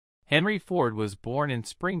Henry Ford was born in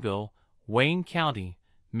Springville, Wayne County,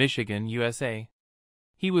 Michigan, USA.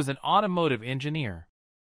 He was an automotive engineer.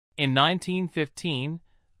 In 1915,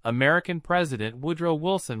 American President Woodrow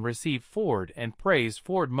Wilson received Ford and praised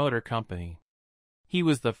Ford Motor Company. He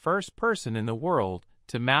was the first person in the world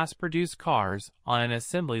to mass-produce cars on an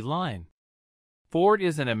assembly line. Ford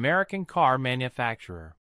is an American car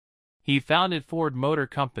manufacturer. He founded Ford Motor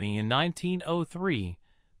Company in 1903,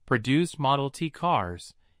 produced Model T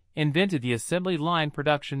cars, invented the assembly line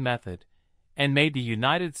production method, and made the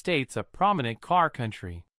United States a prominent car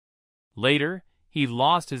country. Later, he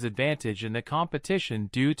lost his advantage in the competition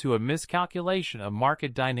due to a miscalculation of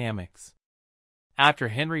market dynamics. After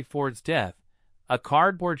Henry Ford's death, a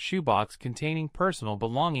cardboard shoebox containing personal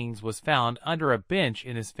belongings was found under a bench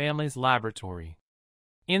in his family's laboratory.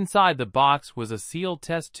 Inside the box was a sealed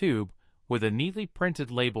test tube with a neatly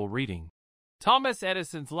printed label reading, "Thomas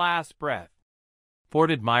Edison's last breath."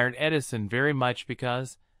 Ford admired Edison very much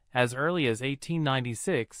because, as early as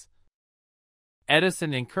 1896,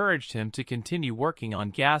 Edison encouraged him to continue working on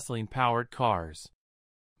gasoline-powered cars.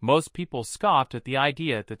 Most people scoffed at the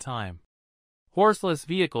idea at the time. Horseless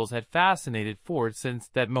vehicles had fascinated Ford since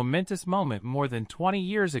that momentous moment more than 20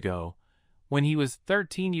 years ago, when he was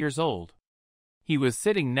 13 years old. He was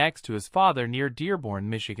sitting next to his father near Dearborn,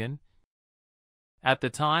 Michigan, at the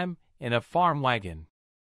time in a farm wagon.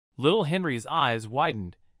 Little Henry's eyes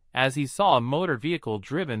widened as he saw a motor vehicle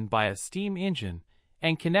driven by a steam engine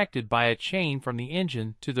and connected by a chain from the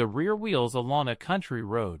engine to the rear wheels along a country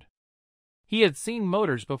road. He had seen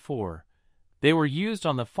motors before. They were used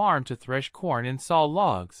on the farm to thresh corn and saw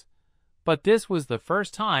logs, but this was the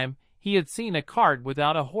first time he had seen a cart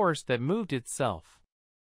without a horse that moved itself.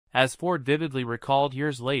 As Ford vividly recalled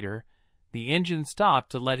years later, the engine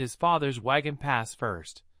stopped to let his father's wagon pass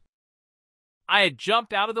first. "I had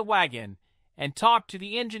jumped out of the wagon and talked to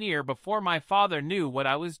the engineer before my father knew what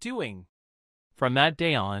I was doing." From that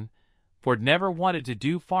day on, Ford never wanted to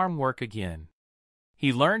do farm work again.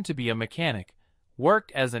 He learned to be a mechanic,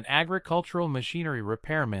 worked as an agricultural machinery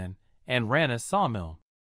repairman, and ran a sawmill.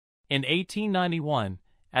 In 1891,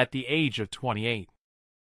 at the age of 28,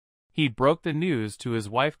 he broke the news to his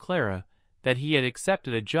wife Clara that he had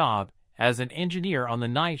accepted a job as an engineer on the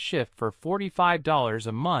night shift for $45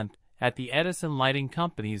 a month at the Edison Lighting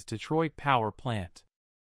Company's Detroit power plant.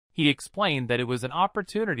 He explained that it was an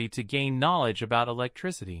opportunity to gain knowledge about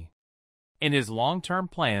electricity. In his long-term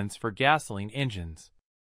plans for gasoline engines,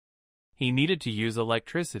 he needed to use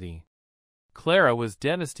electricity. Clara was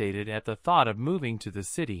devastated at the thought of moving to the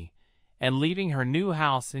city and leaving her new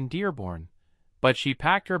house in Dearborn, but she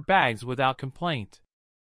packed her bags without complaint.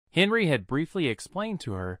 Henry had briefly explained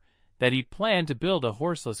to her that he planned to build a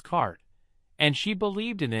horseless cart, and she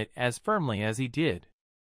believed in it as firmly as he did.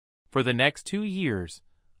 For the next 2 years,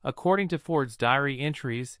 according to Ford's diary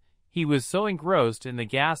entries, he was so engrossed in the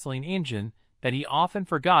gasoline engine that he often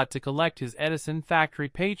forgot to collect his Edison factory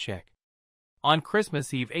paycheck. On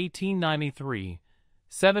Christmas Eve 1893,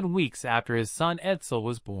 7 weeks after his son Edsel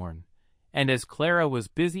was born, and as Clara was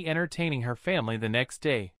busy entertaining her family the next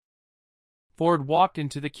day, Ford walked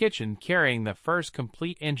into the kitchen carrying the first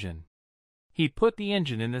complete engine. He put the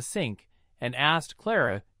engine in the sink and asked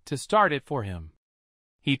Clara to start it for him.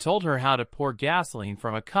 He told her how to pour gasoline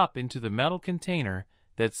from a cup into the metal container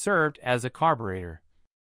that served as a carburetor,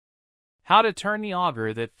 how to turn the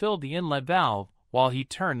auger that filled the inlet valve while he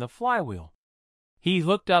turned the flywheel. He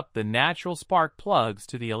hooked up the natural spark plugs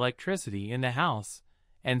to the electricity in the house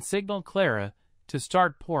and signaled Clara to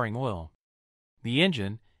start pouring oil. The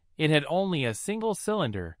engine, it had only a single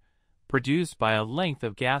cylinder, produced by a length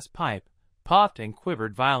of gas pipe, puffed and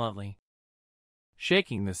quivered violently,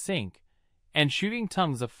 shaking the sink and shooting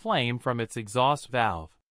tongues of flame from its exhaust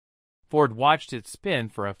valve. Ford watched it spin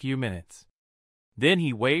for a few minutes. Then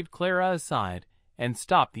he waved Clara aside and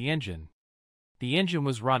stopped the engine. The engine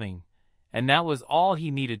was running, and that was all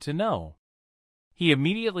he needed to know. He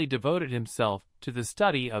immediately devoted himself to the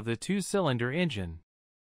study of the 2-cylinder engine.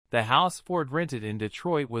 The house Ford rented in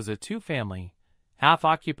Detroit was a 2-family,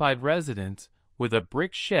 half-occupied residence with a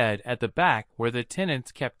brick shed at the back where the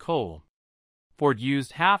tenants kept coal. Ford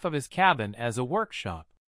used half of his cabin as a workshop.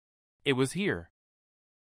 It was here,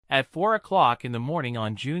 at 4 o'clock in the morning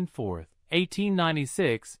on June 4,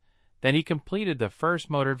 1896, that he completed the first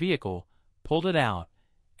motor vehicle, pulled it out,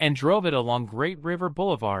 and drove it along Great River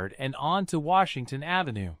Boulevard and on to Washington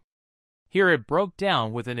Avenue. Here it broke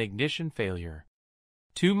down with an ignition failure.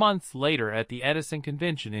 2 months later at the Edison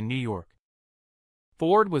Convention in New York,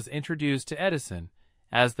 Ford was introduced to Edison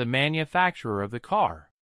as the manufacturer of the car.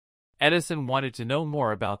 Edison wanted to know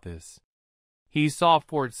more about this. He saw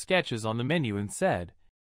Ford's sketches on the menu and said,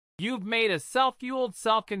 You've made a self-fueled,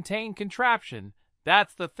 self-contained contraption.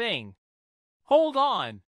 That's the thing. Hold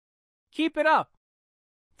on. Keep it up.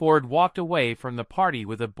 Ford walked away from the party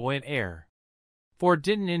with a buoyant air. Ford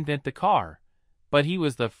didn't invent the car, but he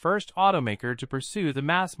was the first automaker to pursue the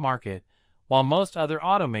mass market, while most other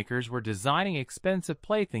automakers were designing expensive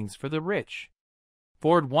playthings for the rich.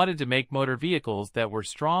 Ford wanted to make motor vehicles that were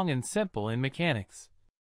strong and simple in mechanics,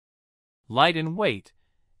 light in weight,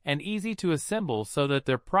 and easy to assemble so that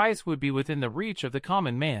their price would be within the reach of the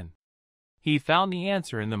common man. He found the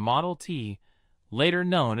answer in the Model T, later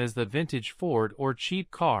known as the vintage Ford or cheap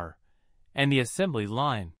car, and the assembly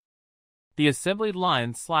line. The assembly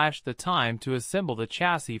line slashed the time to assemble the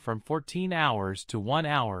chassis from 14 hours to 1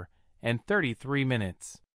 hour and 33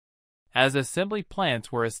 minutes. As assembly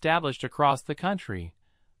plants were established across the country,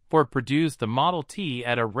 Ford produced the Model T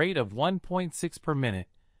at a rate of 1.6 per minute,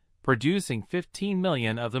 producing 15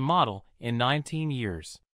 million of the model in 19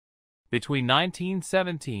 years. Between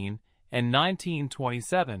 1917 and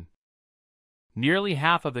 1927, nearly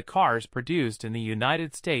half of the cars produced in the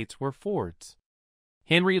United States were Fords.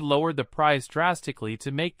 Henry lowered the price drastically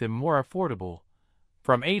to make them more affordable,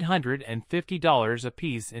 from $850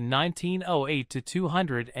 apiece in 1908 to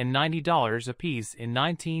 $290 apiece in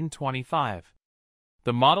 1925.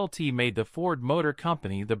 The Model T made the Ford Motor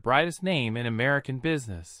Company the brightest name in American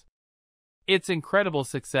business. Its incredible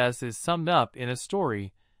success is summed up in a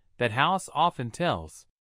story that House often tells.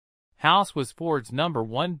 House was Ford's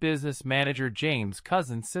 #1 business manager James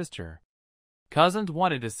Couzens' sister. Couzens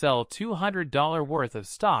wanted to sell $200 worth of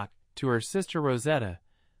stock to her sister Rosetta,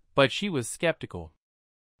 but she was skeptical.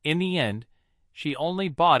 In the end, she only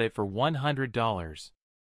bought it for $100.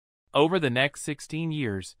 Over the next 16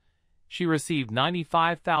 years, she received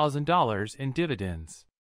 $95,000 in dividends.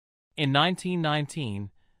 In 1919,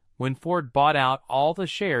 when Ford bought out all the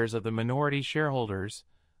shares of the minority shareholders,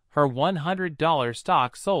 her $100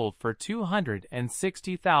 stock sold for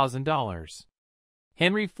 $260,000.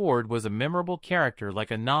 Henry Ford was a memorable character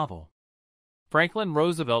like a novel. Franklin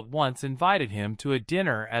Roosevelt once invited him to a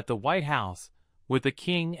dinner at the White House with the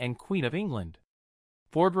King and Queen of England.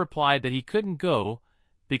 Ford replied that he couldn't go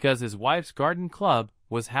because his wife's garden club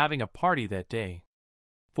was having a party that day.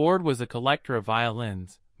 Ford was a collector of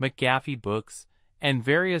violins, McGaffey books, and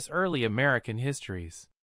various early American histories.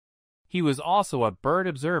 He was also a bird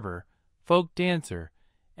observer, folk dancer,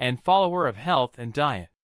 and follower of health and diet.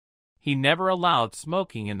 He never allowed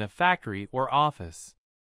smoking in the factory or office.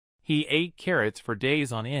 He ate carrots for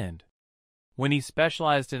days on end. When he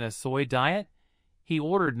specialized in a soy diet, he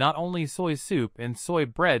ordered not only soy soup and soy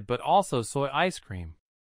bread but also soy ice cream.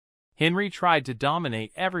 Henry tried to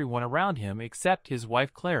dominate everyone around him except his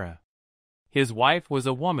wife Clara. His wife was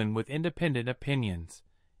a woman with independent opinions,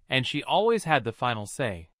 and she always had the final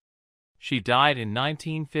say. She died in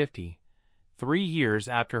 1950, 3 years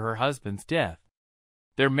after her husband's death.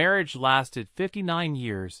 Their marriage lasted 59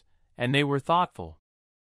 years, and they were thoughtful,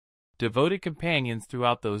 devoted companions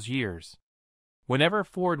throughout those years. Whenever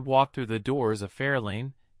Ford walked through the doors of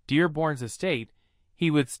Fairlane, Dearborn's estate,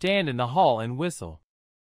 he would stand in the hall and whistle.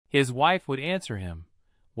 His wife would answer him,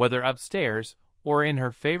 whether upstairs or in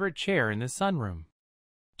her favorite chair in the sunroom.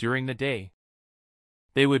 During the day,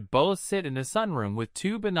 they would both sit in the sunroom with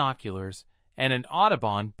 2 binoculars and an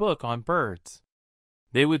Audubon book on birds.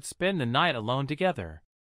 They would spend the night alone together.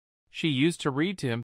 She used to read to him